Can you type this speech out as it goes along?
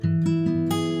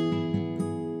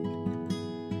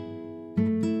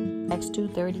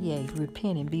2:38.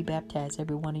 Repent and be baptized,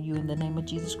 every one of you, in the name of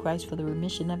Jesus Christ for the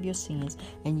remission of your sins,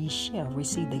 and ye shall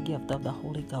receive the gift of the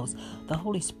Holy Ghost. The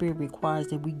Holy Spirit requires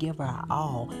that we give our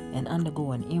all and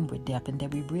undergo an inward death, and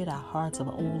that we rid our hearts of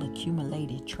old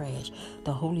accumulated trash.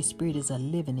 The Holy Spirit is a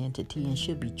living entity and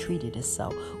should be treated as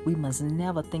so. We must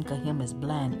never think of him as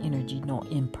blind energy nor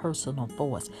impersonal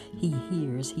force. He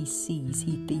hears, he sees,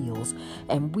 he feels,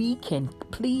 and we can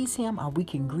please him or we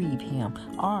can grieve him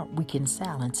or we can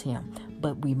silence him.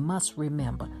 But we must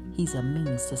remember he's a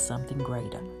means to something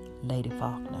greater. Lady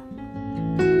Faulkner.